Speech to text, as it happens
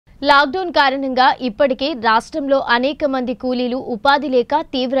Lockdown కారణంగా ఇప్పటికే రాష్ట్రంలో అనేక మంది కూలీలు ఉపాధి లేక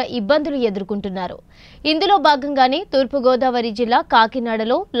తీవ్ర ఇబ్బందులు ఎదుర్కొంటున్నారు. ఇందులో భాగంగానే తూర్పుగోదావరి జిల్లా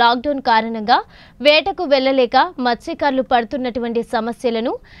కాకినాడలో లాక్డౌన్ కారణంగా వేటకు వెళ్లలేక మత్స్యకారులు పడుతున్నటువంటి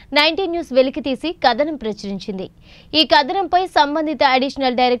సమస్యలను 19 న్యూస్ వెలికితీసి కథనం ప్రచురించింది. ఈ కథనంపై సంబంధిత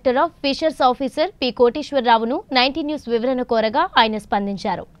additional director of fissures officer P కోటేశ్వరరావును 19 news వివరణ కోరగా ఆయన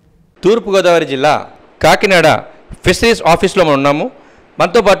స్పందించారు. తూర్పుగోదావరి జిల్లా కాకినాడ ఫిషరీస్ ఆఫీస్లో మనం ఉన్నాము.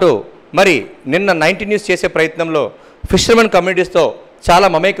 మనతో పాటు మరి నిన్న 19 న్యూస్ చేసే ప్రయత్నంలో ఫిషర్మెన్ కమ్యూనిటీస్తో చాలా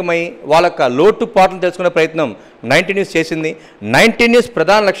మమేకమై వాళ్ళ యొక్క లోటుపాట్లను తెలుసుకునే ప్రయత్నం 19 న్యూస్ చేసింది. 19 న్యూస్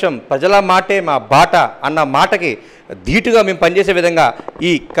ప్రధాన లక్ష్యం ప్రజల మాటే మా బాట అన్న మాటకి ధీటుగా మేము పనిచేసే విధంగా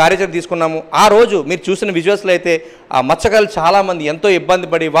ఈ కార్యాచరణ తీసుకున్నాము. ఆ రోజు మీరు చూసిన విజువల్స్లో అయితే ఆ మత్స్యకారులు చాలామంది ఎంతో ఇబ్బంది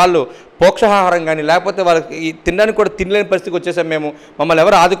పడి వాళ్ళు పోషకాహారం కానీ లేకపోతే వాళ్ళకి తినడానికి కూడా తినలేని పరిస్థితికి వచ్చేసాం. మమ్మల్ని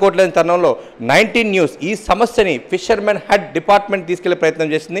ఎవరు ఆదుకోవట్లేని తరుణంలో 19 న్యూస్ ఈ సమస్యని ఫిషర్మెన్ హెడ్ డిపార్ట్మెంట్ తీసుకెళ్లే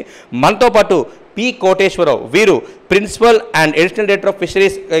ప్రయత్నం చేసింది. మనతో పాటు పి కోటేశ్వరరావు, వీరు principal and additional director of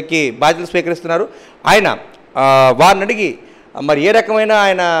ఫిషరీస్కి బాధ్యతలు స్వీకరిస్తున్నారు. ఆయన వారిని అడిగి మరి ఏ రకమైన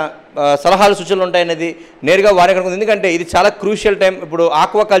ఆయన సలహాలు సూచనలు ఉంటాయనేది నేరుగా వారే కనుక్కుంది. ఎందుకంటే ఇది చాలా క్రూషియల్ టైం. ఇప్పుడు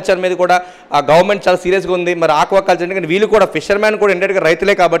ఆక్వా కల్చర్ మీద కూడా ఆ గవర్నమెంట్ చాలా సీరియస్గా ఉంది. మరి ఆక్వా కల్చర్ ఎందుకంటే వీళ్ళు కూడా ఫిషర్మ్యాన్ కూడా ఇండైరెక్ట్గా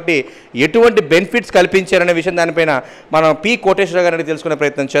రైతులే కాబట్టి ఎటువంటి బెనిఫిట్స్ కల్పించారనే విషయం దానిపైన మనం పి కోటేశ్వర గారిని తెలుసుకునే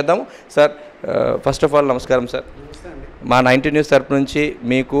ప్రయత్నం చేద్దాము. సార్, ఫస్ట్ ఆఫ్ ఆల్ నమస్కారం సార్. మా 19 న్యూస్ తరపు నుంచి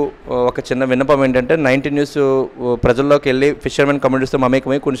మీకు ఒక చిన్న విన్నపం ఏంటంటే 19 న్యూస్ ప్రజల్లోకి వెళ్ళి ఫిషర్మెన్ కమ్యూనిటీస్తో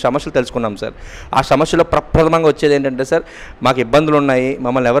మమేకమై కొన్ని సమస్యలు తెలుసుకున్నాం సార్. ఆ సమస్యలో ప్రప్రథమంగా వచ్చేది ఏంటంటే సార్, మాకు ఇబ్బందులు ఉన్నాయి,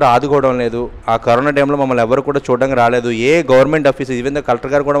 మమ్మల్ని ఎవరు ఆదుకోవడం లేదు, ఆ కరోనా టైంలో మమ్మల్ని ఎవరు కూడా చూడడానికి రాలేదు, ఏ గవర్నమెంట్ ఆఫీస్ ఈవెన్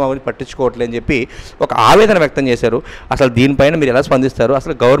కలెక్టర్ గారు కూడా మమ్మల్ని పట్టించుకోవట్లేదు అని చెప్పి ఒక ఆవేదన వ్యక్తం చేశారు. అసలు దీనిపైన మీరు ఎలా స్పందిస్తారు?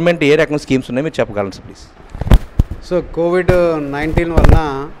 అసలు గవర్నమెంట్ ఏ రకం స్కీమ్స్ ఉన్నాయో మీరు చెప్పగలరు సార్ ప్లీజ్. సో కోవిడ్-19 వలన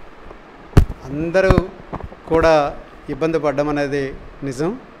అందరూ కూడా ఇబ్బంది పడ్డం అనేది నిజం.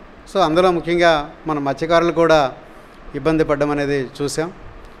 సో అందులో ముఖ్యంగా మన మత్స్యకారులు కూడా ఇబ్బంది పడ్డం అనేది చూసాం.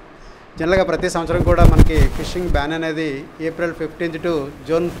 జనరల్గా ప్రతి సంవత్సరం కూడా మనకి ఫిషింగ్ బ్యాన్ అనేది ఏప్రిల్ 15 టు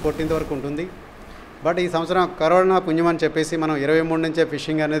జూన్ 14 వరకు ఉంటుంది. బట్ ఈ సంవత్సరం కరోనా పుణ్యం అని చెప్పేసి మనం 23 నుంచే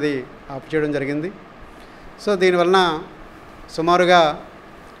ఫిషింగ్ అనేది ఆఫ్ చేయడం జరిగింది. సో దీనివలన సుమారుగా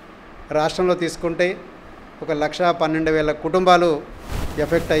రాష్ట్రంలో తీసుకుంటే 1,12,000 కుటుంబాలు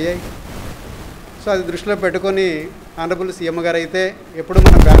ఎఫెక్ట్ అయ్యాయి. సో అది దృష్టిలో పెట్టుకొని ఆనరబుల్ సీఎం గారు అయితే ఎప్పుడు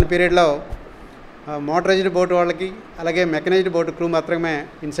మన బ్యాన్ పీరియడ్లో మోటరైజ్డ్ బోట్ వాళ్ళకి అలాగే మెకనైజ్డ్ బోట్ క్రూ మాత్రమే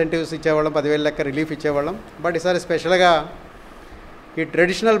ఇన్సెంటివ్స్ ఇచ్చేవాళ్ళం, 10,000 లెక్క రిలీఫ్ ఇచ్చేవాళ్ళం. బట్ ఈసారి స్పెషల్గా ఈ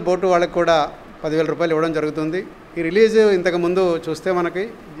ట్రెడిషనల్ బోటు వాళ్ళకి కూడా 10,000 రూపాయలు ఇవ్వడం జరుగుతుంది. ఈ రిలీజ్ ఇంతకుముందు చూస్తే మనకి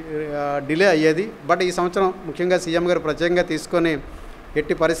డిలే అయ్యేది. బట్ ఈ సంవత్సరం ముఖ్యంగా సీఎం గారు ప్రత్యేకంగా తీసుకొని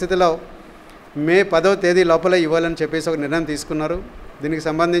ఎట్టి పరిస్థితుల్లో మే 10వ తేదీ లోపలే ఇవ్వాలని చెప్పేసి ఒక నిర్ణయం తీసుకున్నారు. దీనికి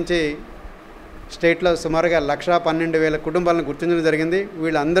సంబంధించి స్టేట్లో సుమారుగా 1,12,000 కుటుంబాలను గుర్తించడం జరిగింది.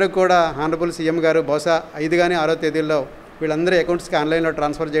 వీళ్ళందరూ కూడా హానరబుల్ సీఎం గారు బహుశా 5 కానీ 6వ తేదీల్లో వీళ్ళందరూ అకౌంట్స్కి ఆన్లైన్లో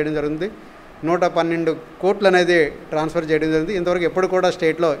ట్రాన్స్ఫర్ చేయడం జరుగుతుంది. 112 కోట్లు అనేది ట్రాన్స్ఫర్ చేయడం జరిగింది. ఇంతవరకు ఎప్పుడు కూడా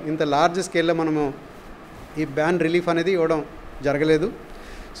స్టేట్లో ఇంత లార్జ్ స్కేల్లో మనము ఈ బ్యాన్ రిలీఫ్ అనేది ఇవ్వడం జరగలేదు.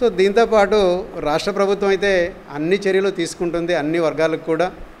 సో దీంతోపాటు రాష్ట్ర ప్రభుత్వం అయితే అన్ని చర్యలు తీసుకుంటుంది అన్ని వర్గాలకు కూడా.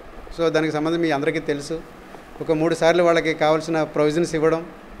 సో దానికి సంబంధించి మీ అందరికీ తెలుసు, ఒక 3 సార్లు వాళ్ళకి కావాల్సిన ప్రొవిజన్స్ ఇవ్వడం,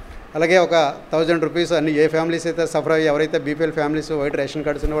 అలాగే ఒక 1,000 రూపీస్ అన్ని ఏ ఫ్యామిలీస్ అయితే సఫర్ అయ్యి ఎవరైతే BPL families white ration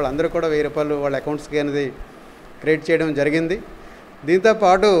cards ఉన్న వాళ్ళందరూ కూడా 1,000 రూపాయలు వాళ్ళ అకౌంట్స్కి అనేది క్రియేట్ చేయడం జరిగింది.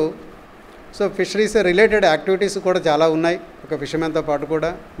 దీంతోపాటు సో ఫిషరీస్ రిలేటెడ్ యాక్టివిటీస్ కూడా చాలా ఉన్నాయి. ఒక ఫిషర్మెన్తో పాటు కూడా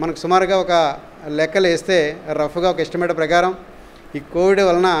మనకు సుమారుగా ఒక లెక్కలు వేస్తే రఫ్గా ఒక ఎస్టిమేట్ ప్రకారం ఈ కోవిడ్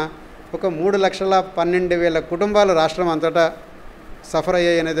వలన ఒక 3,12,000 కుటుంబాలు రాష్ట్రం అంతటా సఫర్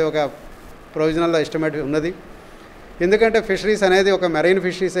అయ్యాయి అనేది ఒక ప్రొవిజనల్ ఎస్టిమేట్ ఉన్నది. ఎందుకంటే ఫిషరీస్ అనేది ఒక మెరైన్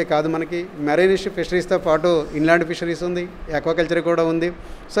ఫిషరీసే కాదు, మనకి మెరైన్ ఫిషరీస్తో పాటు ఇన్లాండ్ ఫిషరీస్ ఉంది, ఆక్వాకల్చర్ కూడా ఉంది.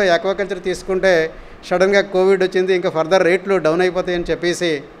 సో ఆక్వాకల్చర్ తీసుకుంటే సడన్గా కోవిడ్ వచ్చింది, ఇంకా ఫర్దర్ రేట్లు డౌన్ అయిపోతాయని చెప్పేసి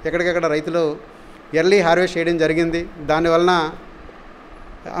ఎక్కడికక్కడ రైతులు ఎర్లీ హార్వెస్ట్ చేయడం జరిగింది. దానివలన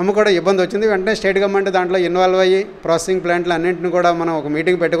అమ్ముకోవడం ఇబ్బంది వచ్చింది. వెంటనే స్టేట్ గవర్నమెంట్ దాంట్లో ఇన్వాల్వ్ అయ్యి ప్రాసెసింగ్ ప్లాంట్లు అన్నింటిని కూడా మనం ఒక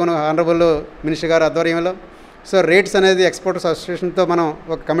మీటింగ్ పెట్టుకుని ఆనరబుల్ మినిస్టర్ గారు ఆధ్వర్యంలో సో రేట్స్ అనేది ఎక్స్పోర్టర్స్ అసోసియేషన్తో మనం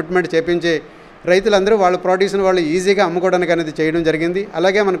ఒక కమిట్మెంట్ చేపించి రైతులందరూ వాళ్ళ ప్రొడ్యూస్ని వాళ్ళు ఈజీగా అమ్ముకోవడానికి అనేది చేయడం జరిగింది.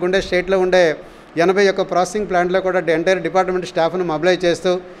 అలాగే మనకుండే స్టేట్లో ఉండే 81 ప్రాసెసింగ్ ప్లాంట్లో కూడా ఎంటైర్ డిపార్ట్మెంట్ స్టాఫ్ను మొబిలైజ్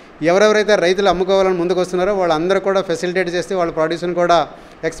చేస్తూ ఎవరెవరైతే రైతులు అమ్ముకోవాలని ముందుకు వస్తున్నారో వాళ్ళందరూ కూడా ఫెసిలిటేట్ చేస్తే వాళ్ళ ప్రొడ్యూస్ని కూడా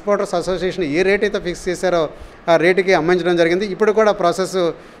ఎక్స్పోర్టర్స్ అసోసియేషన్ ఏ రేట్ అయితే ఫిక్స్ చేశారో ఆ రేటుకి అమ్మించడం జరిగింది. ఇప్పుడు కూడా ప్రాసెస్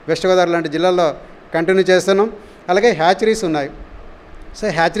వెస్ట్ గోదావరి లాంటి జిల్లాల్లో కంటిన్యూ చేస్తున్నాం. అలాగే హ్యాచరీస్ ఉన్నాయి. సో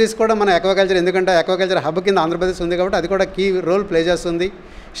హ్యాచరీస్ కూడా మన ఆక్వాకల్చర్, ఎందుకంటే ఆక్వాకల్చర్ హబ్ కింద ఆంధ్రప్రదేశ్ ఉంది కాబట్టి అది కూడా కీ రోల్ ప్లే చేస్తుంది.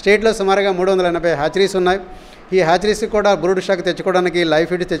 స్టేట్లో సుమారుగా 380 హ్యాచరీస్ ఉన్నాయి. ఈ హ్యాచరీస్కి కూడా బ్రూడ్ స్టాక్ తెచ్చుకోవడానికి, లైవ్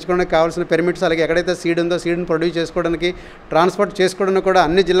ఫీడ్ తెచ్చుకోవడానికి కావాల్సిన పెర్మిట్స్, అలాగే ఎక్కడైతే సీడ్ ఉందో సీడ్ని ప్రొడ్యూస్ చేసుకోవడానికి, ట్రాన్స్పోర్ట్ చేసుకోవడానికి కూడా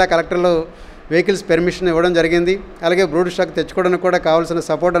అన్ని జిల్లా కలెక్టర్లు వెహికల్స్ పెర్మిషన్ ఇవ్వడం జరిగింది. అలాగే బ్రూడ్ స్టాక్ తెచ్చుకోవడానికి కూడా కావాల్సిన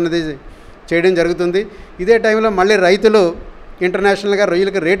సపోర్ట్ అనేది చేయడం జరుగుతుంది. ఇదే టైంలో మళ్ళీ రైతులు ఇంటర్నేషనల్గా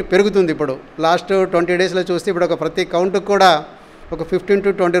రొయ్యలకి రేటు పెరుగుతుంది. ఇప్పుడు లాస్ట్ 20 డేస్లో చూస్తే ఇప్పుడు ఒక ప్రతి కౌంటుకు కూడా ఒక 15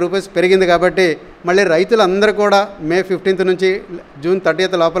 to 20 రూపీస్ పెరిగింది. కాబట్టి మళ్ళీ రైతులు అందరూ కూడా మే 15th నుంచి జూన్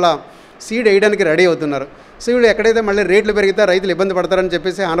 30th లోపల సీడ్ వేయడానికి రెడీ అవుతున్నారు. సో వీళ్ళు ఎక్కడైతే మళ్ళీ రేట్లు పెరిగితే రైతులు ఇబ్బంది పడతారని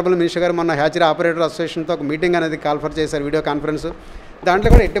చెప్పేసి ఆనరబుల్ మినిస్టర్ గారు మొన్న హ్యాచరీ ఆపరేటర్ అసోసియేషన్తో ఒక మీటింగ్ అనేది కాల్ఫర్ చేశారు, వీడియో కాన్ఫరెన్స్. దాంట్లో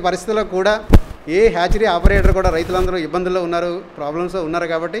కూడా ఎట్టి పరిస్థితుల్లో కూడా ఏ హ్యాచరీ ఆపరేటర్ కూడా రైతులందరూ ఇబ్బందుల్లో ఉన్నారు, ప్రాబ్లమ్స్లో ఉన్నారు.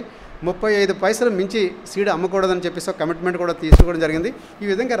 కాబట్టి 35 పైసలు మించి సీడ్ అమ్మకూడదని చెప్పేసి ఒక కమిట్మెంట్ కూడా తీసుకోవడం జరిగింది. ఈ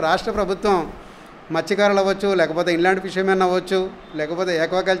విధంగా రాష్ట్ర ప్రభుత్వం మత్స్యకారులు అవ్వచ్చు, లేకపోతే ఇన్లాండ్ ఫిషర్మెన్ అవ్వచ్చు, లేకపోతే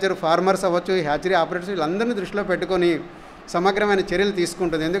ఆక్వాకల్చర్ ఫార్మర్స్ అవ్వచ్చు, హ్యాచరీ ఆపరేటర్స్ వీళ్ళందరినీ దృష్టిలో పెట్టుకొని సమగ్రమైన చర్యలు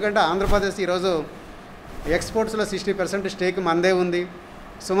తీసుకుంటుంది. ఎందుకంటే ఆంధ్రప్రదేశ్ ఈరోజు ఎక్స్పోర్ట్స్లో 60% స్టేక్ మనదే ఉంది.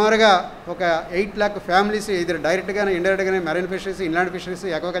 సుమారుగా ఒక 8 lakh ఫ్యామిలీస్ ఇది డైరెక్ట్గానే ఇండైరెక్ట్గానే marine fisheries, inland fisheries,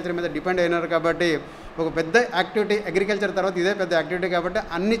 aquaculture మీద డిపెండ్ అయినారు. కాబట్టి ఒక పెద్ద యాక్టివిటీ అగ్రికల్చర్ తర్వాత ఇదే పెద్ద యాక్టివిటీ. కాబట్టి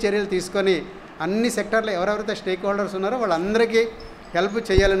అన్ని చర్యలు తీసుకొని అన్ని సెక్టార్లో ఎవరెవరైతే స్టేక్ హోల్డర్స్ ఉన్నారో వాళ్ళందరికీ హెల్ప్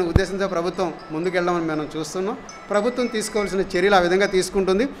చేయాలనే ఉద్దేశంతో ప్రభుత్వం ముందుకెళ్ళామని మనం చూస్తున్నాం. ప్రభుత్వం తీసుకోవాల్సిన చర్యలు ఆ విధంగా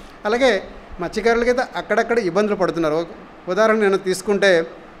తీసుకుంటుంది. అలాగే మత్స్యకారులకైతే అక్కడక్కడ ఇబ్బందులు పడుతున్నారు. ఉదాహరణ నేను తీసుకుంటే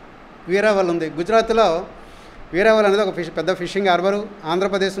వీరావల్ ఉంది, గుజరాత్లో వీరావల్ అనేది ఒక పెద్ద ఫిషింగ్ హార్బరు.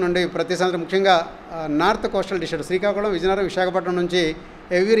 ఆంధ్రప్రదేశ్ నుండి ప్రతి సంవత్సరం ముఖ్యంగా north coastal district Srikakulam, Vizianagaram, Visakhapatnam నుంచి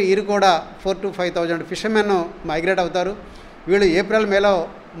ఎవ్రీ ఇయర్ కూడా 4,000 to 5,000 ఫిషర్మెన్ మైగ్రేట్ అవుతారు. వీళ్ళు ఏప్రిల్ మేలో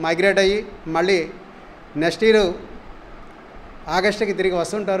మైగ్రేట్ అయ్యి మళ్ళీ నెక్స్ట్ ఇయర్ ఆగస్టుకి తిరిగి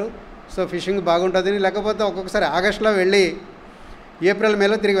వస్తుంటారు. సో ఫిషింగ్ బాగుంటుందని, లేకపోతే ఒక్కొక్కసారి ఆగస్టులో వెళ్ళి ఏప్రిల్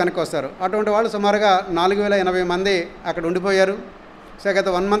మేలో తిరిగి వెనక్కి వస్తారు. అటువంటి వాళ్ళు సుమారుగా 4,080 మంది అక్కడ ఉండిపోయారు. సో గత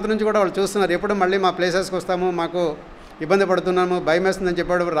 1 month నుంచి కూడా వాళ్ళు చూస్తున్నారు, ఎప్పుడు మళ్ళీ మా ప్లేసెస్కి వస్తాము, మాకు ఇబ్బంది పడుతున్నాము, భయం వేస్తుందని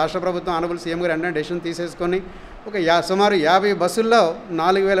చెప్పాడు. రాష్ట్ర ప్రభుత్వం ఆనరబుల్ సీఎం గారు వెంటనే డెసిషన్ తీసేసుకొని సుమారు 50 బస్సుల్లో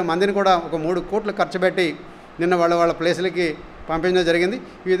 4,000 మందిని కూడా ఒక 3 కోట్లు ఖర్చు పెట్టి నిన్న వాళ్ళ ప్లేసులకి పంపించడం జరిగింది.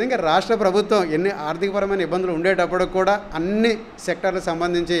 ఈ విధంగా రాష్ట్ర ప్రభుత్వం ఎన్ని ఆర్థికపరమైన ఇబ్బందులు ఉండేటప్పుడు కూడా అన్ని సెక్టార్లకు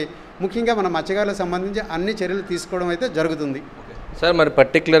సంబంధించి, ముఖ్యంగా మన మత్స్యకారులకు సంబంధించి అన్ని చర్యలు తీసుకోవడం అయితే జరుగుతుంది. సార్, మరి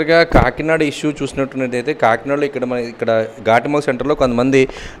పర్టికులర్గా కాకినాడ ఇష్యూ చూసినట్టునైతే కాకినాడలో ఇక్కడ ఘాటిమల్ సెంటర్లో కొంతమంది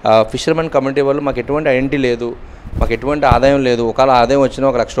ఫిషర్మెన్ కమ్యూనిటీ వాళ్ళు మాకు ఎటువంటి ఐడెంటిటీ లేదు, మాకు ఎటువంటి ఆదాయం లేదు, ఒకవేళ ఆదాయం వచ్చినా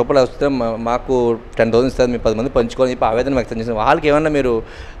 1 లక్ష రూపాయలు వస్తే మాకు 10,000 ఇస్తుంది, మీ 10 మంది పంచుకోవాలని చెప్పి ఆవేదన వ్యక్తం చేసిన వాళ్ళకి ఏమన్నా మీరు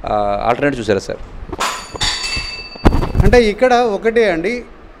ఆల్టర్నేట్ చూసారా సార్? అంటే ఇక్కడ ఒకటే అండి,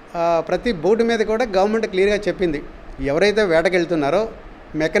 ప్రతి బోటు మీద కూడా గవర్నమెంట్ క్లియర్గా చెప్పింది, ఎవరైతే వేటకి వెళ్తున్నారో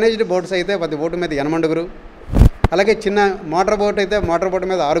మెకనైజ్డ్ బోట్స్ అయితే ప్రతి బోటు మీద 8 అలాగే చిన్న మోటార్ బోట్ అయితే మోటార్ బోట్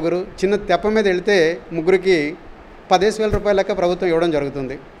మీద 6, చిన్న తెప్ప మీద వెళితే 3కి 15,000 రూపాయల లెక్క ప్రభుత్వం ఇవ్వడం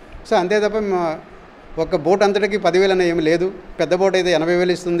జరుగుతుంది. సో అంతే తప్ప ఒక బోట్ అంతటికి 10,000 అనే ఏమి లేదు. పెద్ద బోట్ అయితే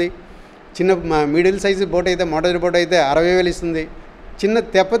 80,000 ఇస్తుంది, చిన్న మిడిల్ సైజు బోట్ అయితే మోటార్ బోట్ అయితే 60,000 ఇస్తుంది, చిన్న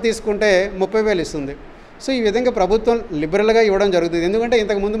తెప్ప తీసుకుంటే 30,000 ఇస్తుంది. సో ఈ విధంగా ప్రభుత్వం లిబరల్గా ఇవ్వడం జరుగుతుంది. ఎందుకంటే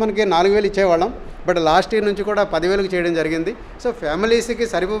ఇంతకుముందు మనకి 4,000 ఇచ్చేవాళ్ళం, బట్ లాస్ట్ ఇయర్ నుంచి కూడా 10,000కి చేయడం జరిగింది. సో ఫ్యామిలీస్కి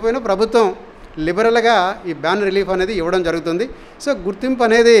సరిపోయిన ప్రభుత్వం లిబరల్గా ఈ బ్యాన్ రిలీఫ్ అనేది ఇవ్వడం జరుగుతుంది. సో గుర్తింపు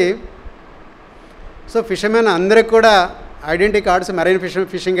అనేది, సో ఫిషర్మెన్ అందరికి కూడా ఐడెంటిటీ కార్డ్స్, మెరైన్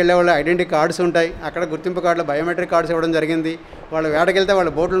ఫిషింగ్ వెళ్ళే వాళ్ళు ఐడెంటిటీ కార్డ్స్ ఉంటాయి. అక్కడ గుర్తింపు కార్డులు, బయోమెట్రిక్ కార్డ్స్ ఇవ్వడం జరిగింది. వాళ్ళు వేటకెళ్తే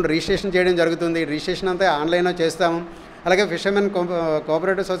వాళ్ళ బోట్లను రిజిస్ట్రేషన్ చేయడం జరుగుతుంది. రిజిస్ట్రేషన్ అంతా ఆన్లైన్లో చేస్తాము. అలాగే ఫిషర్మెన్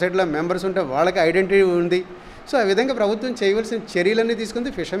కోఆపరేటివ్ సొసైటీలో మెంబర్స్ ఉంటే వాళ్ళకి ఐడెంటిటీ ఉంది. సో ఆ విధంగా ప్రభుత్వం చేయవలసిన చర్యలన్నీ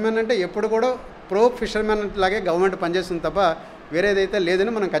తీసుకుంది. ఫిషర్మెన్ అంటే ఎప్పుడు కూడా ప్రో ఫిషర్మెన్ లాగే గవర్నమెంట్ పనిచేస్తుంది తప్ప వేరేదైతే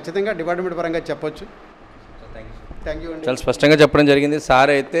లేదని మనం ఖచ్చితంగా డిపార్ట్మెంట్ పరంగా చెప్పొచ్చు. థ్యాంక్ యూ అండి. చాలా స్పష్టంగా చెప్పడం జరిగింది. సార్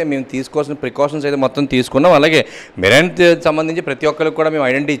అయితే మేము తీసుకోవాల్సిన ప్రికాషన్స్ అయితే మొత్తం తీసుకున్నాం. అలాగే మెరైన్ సంబంధించి ప్రతి ఒక్కరికి కూడా మేము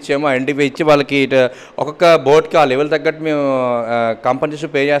ఐడెంటిటీ ఇచ్చాము. ఐడెంటిఫై ఇచ్చి వాళ్ళకి ఒక్కొక్క బోట్కి ఆ లెవెల్ తగ్గట్టు మేము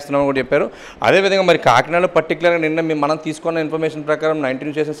కాంపన్సేషన్ పే చేస్తున్నామని కూడా చెప్పారు. అదేవిధంగా మరి కాకినాడలో పర్టికులర్గా నిన్న మనం తీసుకున్న ఇన్ఫర్మేషన్ ప్రకారం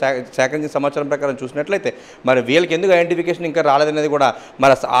 19 చేసిన సేకరించిన సమాచారం ప్రకారం చూసినట్లయితే మరి వీళ్ళకి ఎందుకు ఐడెంటిఫికేషన్ ఇంకా రాలేదనేది కూడా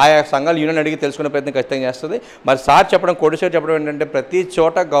మరి ఆయా సంఘాలు యూనియన్ అడిగి తెలుసుకునే ప్రయత్నం ఖచ్చితంగా చేస్తుంది. మరి సార్ చెప్పడం, కోడిసారి చెప్పడం ఏంటంటే ప్రతి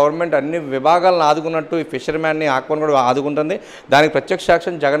చోట గవర్నమెంట్ అన్ని విభాగాలను ఆదుకున్నట్టు ఈ ఫిషర్మ్యాన్ని కూడా ఆదుకుంటుంది. దానికి ప్రత్యక్ష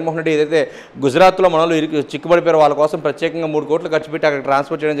సాక్ష్యం జగన్మోహన్ రెడ్డి ఏదైతే గుజరాత్లో మనలో చిక్కుబడిపోయారో వాళ్ళ కోసం ప్రత్యేకంగా 3 కోట్లు ఖర్చు పెట్టి అక్కడ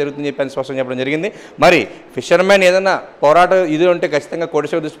ట్రాన్స్పోర్ట్ చేయడం జరుగుతుందని చెప్పి స్పష్టంగా చెప్పడం జరిగింది. మరి ఫిషర్మెన్ ఏదైనా పోరాటం ఇది ఉంటే ఖచ్చితంగా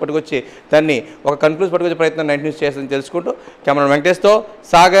కోడిసేవ దృష్టి పట్టుకొచ్చి దాన్ని ఒక కన్క్లూజ్ పట్టుకొచ్చే ప్రయత్నం 19 న్యూస్ చేస్తుందని తెలుసుకుంటూ camera వెంకటేష్తో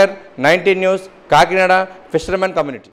Sagar, 19 news, Kakinada fishermen community.